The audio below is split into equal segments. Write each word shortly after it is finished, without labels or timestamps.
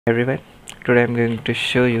Everyone, today I'm going to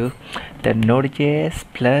show you the nodejs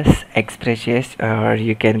plus express.js, or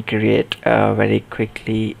you can create very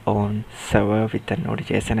quickly on server with the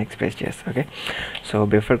nodejs and express.js. Okay, so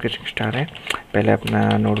before getting started, पहले अपना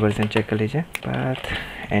node version check कर लीजिए. path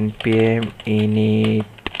npm init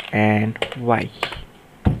and y.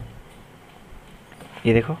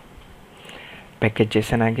 ये देखो package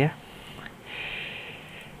Jason आ गया.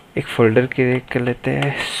 एक folder create कर लेते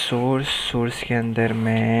हैं. सोर्स के अंदर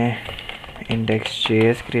मैं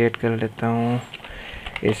index.js क्रिएट कर लेता हूँ.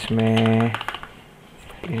 इसमें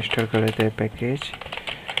इंस्टॉल कर लेते हैं पैकेज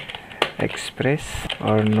एक्सप्रेस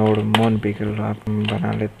और नोड मोन भी आप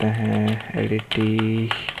बना लेते हैं. एडिटी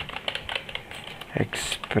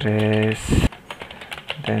express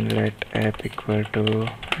then let app equal to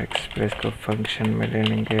express को फंक्शन में ले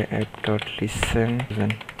लेंगे ऐप डॉट लिसन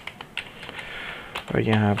और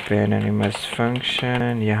यहाँ पे एनोनिमस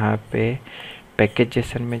फंक्शन. यहाँ पे पैकेज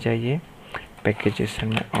जेसन में जाइए. पैकेज जेसन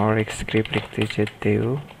में और एक स्क्रिप्ट लिख दीजिए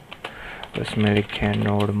देव. उसमें लिखे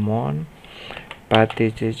नोड मोन. पाथ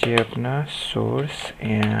दीजिए अपना सोर्स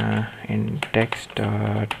इंडेक्स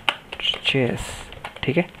डॉट जेएस.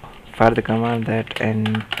 ठीक है. For the command that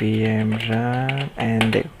npm run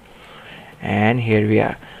and Dev and here we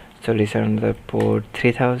are. So listen the port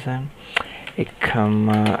 3000. एक हम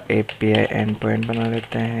API एंड पॉइंट बना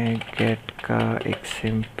लेते हैं गेट का एक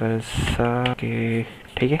सिंपल सा के.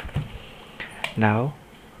 ठीक है. Now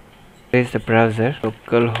is the browser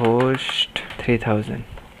local host 3000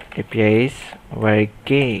 API is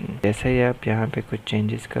working. जैसे ही आप यहाँ पे कुछ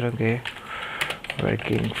चेंजेस करोगे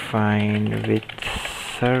वर्किंग फाइन विथ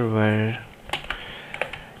सर्वर,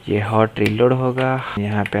 ये हॉट रीलोड होगा.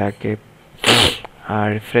 यहाँ पे आके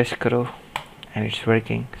रिफ्रेश करो and it's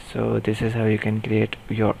working. So this is how you can create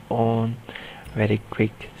your own very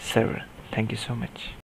quick server. Thank you so much.